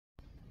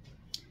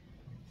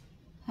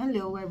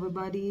Hello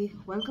everybody,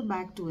 welcome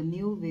back to a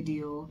new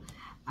video.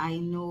 I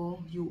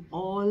know you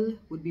all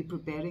would be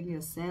preparing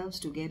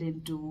yourselves to get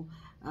into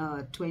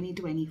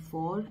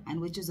 2024, and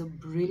which is a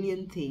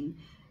brilliant thing.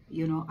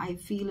 I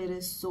feel it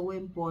is so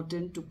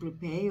important to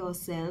prepare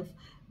yourself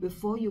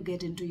before you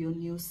get into your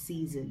new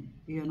season.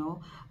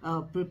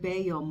 Prepare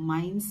your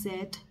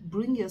mindset,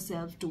 bring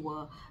yourself to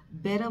a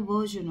better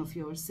version of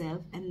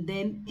yourself, and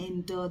then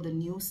enter the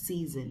new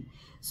season,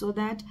 so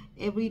that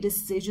every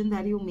decision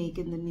that you make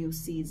in the new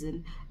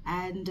season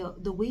and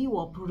the way you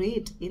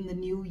operate in the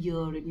new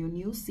year, in your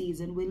new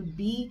season, will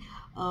be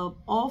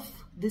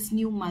of this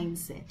new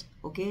mindset.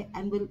 Okay,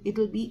 and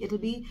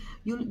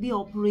you'll be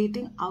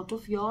operating out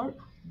of your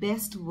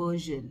best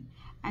version,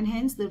 and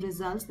hence the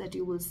results that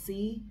you will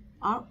see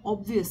are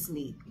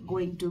obviously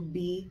going to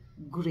be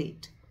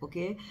great.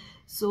 Okay,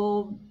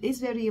 so it's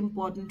very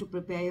important to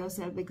prepare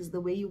yourself, because the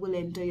way you will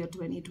enter your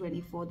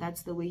 2024,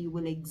 that's the way you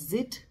will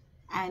exit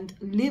and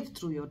live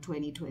through your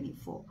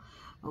 2024.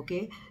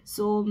 Okay,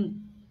 so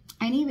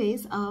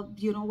anyways,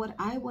 what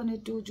I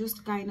wanted to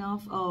just kind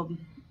of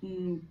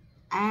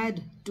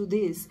add to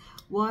this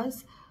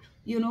was,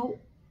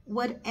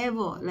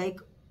 whatever, like,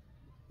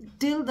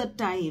 till the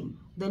time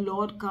the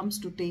Lord comes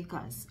to take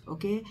us.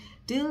 Okay,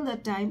 till the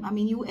time, I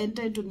mean, you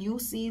enter into new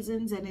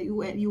seasons, and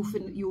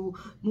you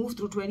move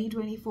through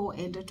 2024,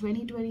 enter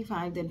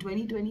 2025, then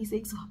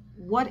 2026,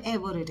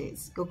 whatever it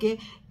is. Okay,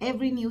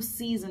 every new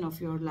season of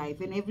your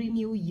life and every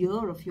new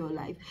year of your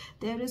life,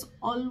 there is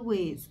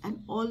always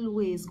and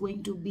always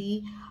going to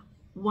be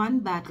one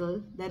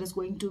battle that is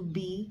going to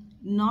be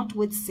not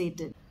with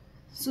Satan.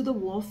 So the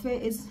warfare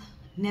is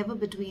never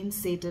between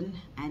Satan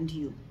and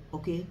you.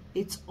 Okay,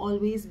 it's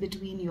always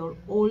between your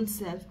old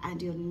self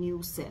and your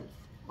new self.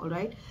 All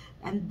right,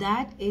 and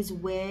that is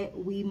where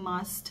we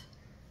must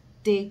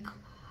take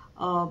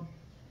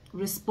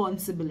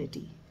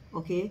responsibility.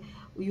 Okay,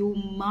 you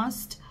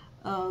must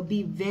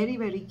be very,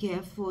 very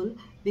careful,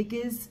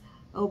 because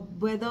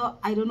whether,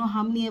 I don't know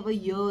how many ever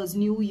years,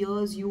 new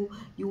years you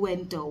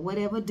enter,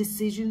 whatever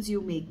decisions you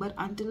make, but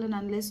until and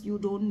unless you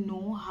don't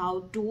know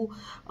how to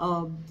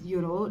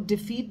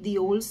defeat the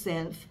old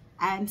self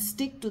and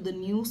stick to the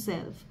new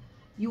self,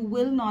 you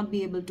will not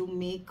be able to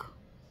make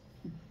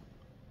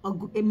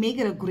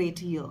it a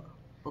great year.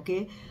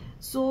 Okay,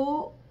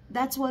 so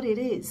that's what it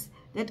is,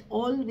 that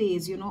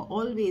always,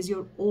 always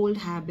your old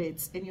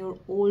habits and your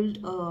old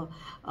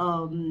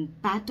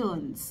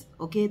patterns,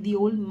 okay, the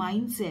old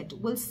mindset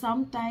will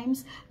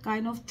sometimes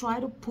kind of try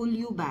to pull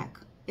you back.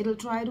 It'll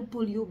try to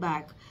pull you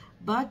back,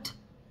 but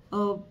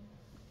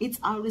it's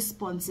our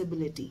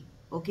responsibility.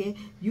 Okay,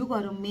 you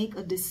got to make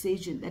a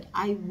decision that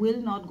I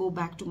will not go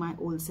back to my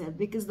old self,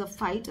 because the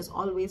fight is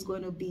always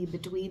going to be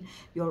between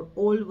your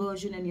old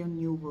version and your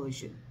new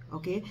version.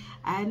 Okay,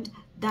 and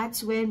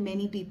that's where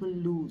many people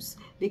lose,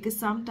 because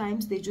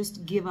sometimes they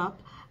just give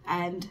up,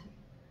 and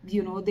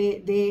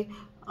they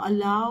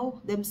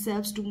allow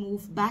themselves to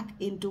move back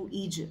into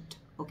Egypt.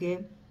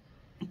 Okay,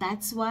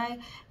 that's why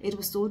it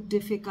was so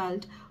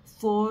difficult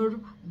for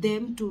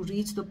them to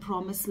reach the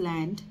promised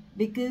land,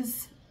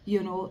 because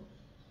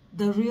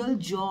the real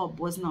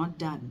job was not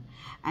done.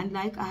 And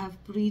like I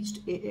have preached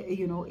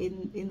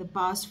in the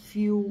past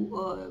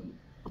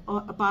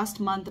past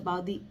month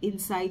about the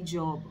inside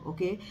job.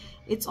 Okay,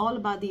 it's all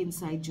about the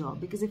inside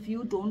job, because if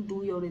you don't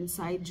do your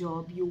inside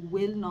job, you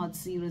will not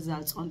see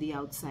results on the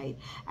outside,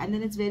 and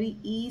then it's very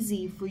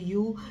easy for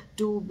you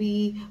to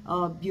be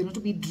to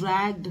be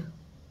dragged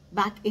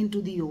back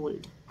into the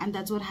old. And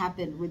that's what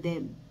happened with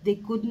them. They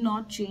could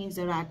not change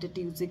their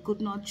attitudes. They could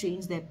not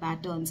change their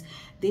patterns.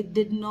 They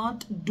did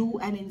not do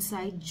an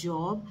inside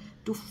job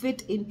to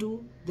fit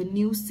into the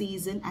new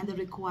season and the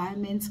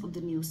requirements of the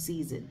new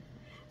season.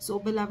 So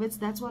beloveds,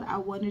 that's what I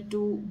wanted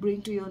to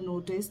bring to your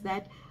notice,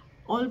 that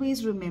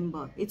always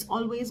remember, it's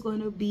always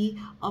going to be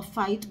a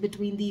fight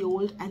between the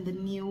old and the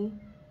new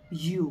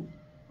you.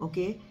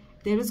 Okay,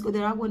 there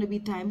are going to be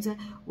times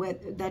where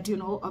that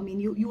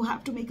you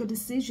have to make a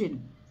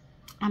decision.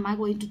 Am I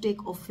going to take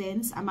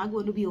offense? Am I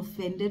going to be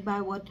offended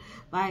by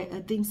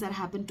things that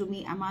happen to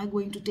me? Am I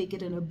going to take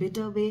it in a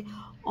bitter way?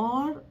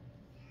 Or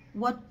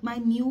what my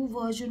new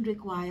version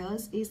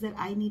requires is that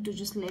I need to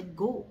just let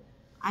go.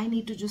 I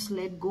need to just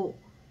let go.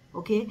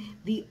 Okay,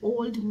 the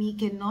old me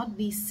cannot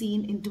be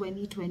seen in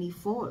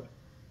 2024,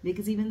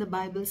 because even the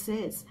Bible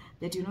says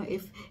that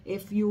if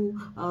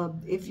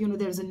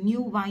there's a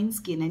new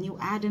wineskin and you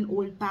add an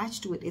old patch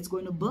to it, it's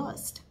going to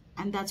burst.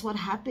 And that's what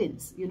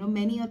happens.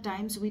 Many a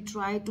times we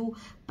try to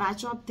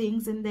patch up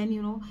things, and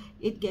then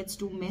it gets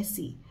too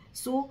messy.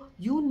 So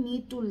you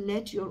need to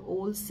let your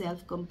old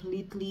self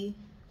completely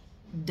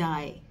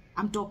die.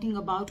 I'm talking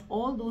about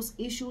all those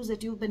issues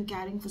that you've been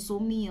carrying for so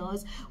many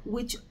years,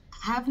 which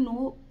have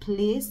no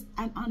place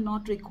and are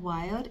not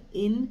required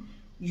in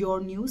your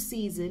new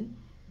season.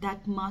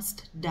 That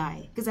must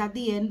die, because at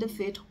the end of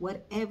it,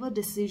 whatever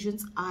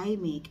decisions I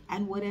make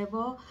and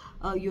whatever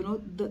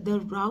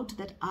the route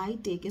that I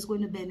take is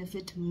going to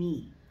benefit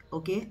me.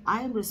 Okay,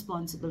 I am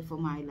responsible for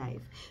my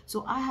life,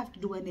 so I have to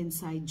do an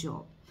inside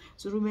job.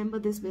 So remember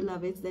this,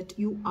 beloveds, that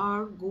you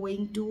are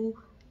going to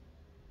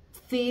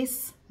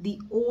face the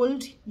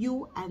old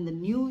you and the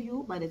new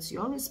you, but it's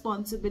your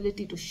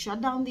responsibility to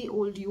shut down the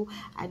old you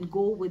and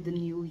go with the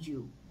new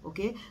you.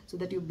 Okay, so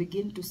that you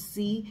begin to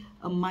see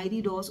a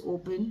mighty doors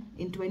open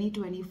in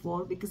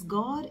 2024, because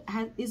God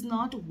is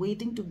not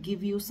waiting to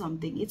give you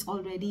something. It's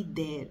already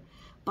there.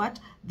 But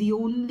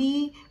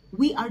we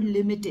are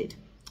limited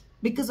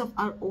because of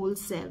our old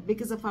self,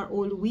 because of our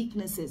old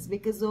weaknesses,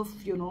 because of,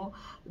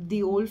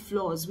 the old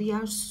flaws. We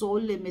are so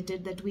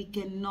limited that we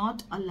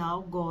cannot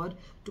allow God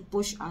to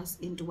push us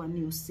into a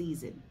new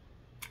season.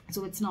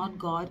 So it's not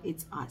God,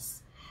 it's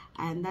us.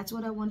 And that's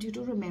what I want you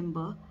to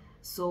remember.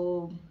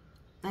 So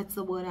that's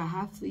the word I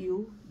have for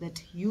you,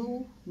 that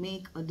you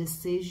make a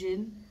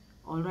decision.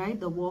 All right,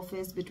 the warfare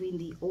is between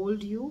the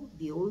old you,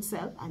 the old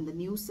self, and the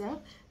new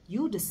self.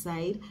 You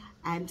decide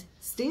and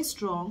stay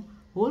strong,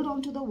 hold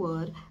on to the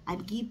word,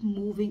 and keep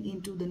moving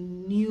into the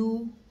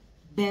new,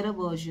 better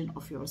version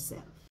of yourself.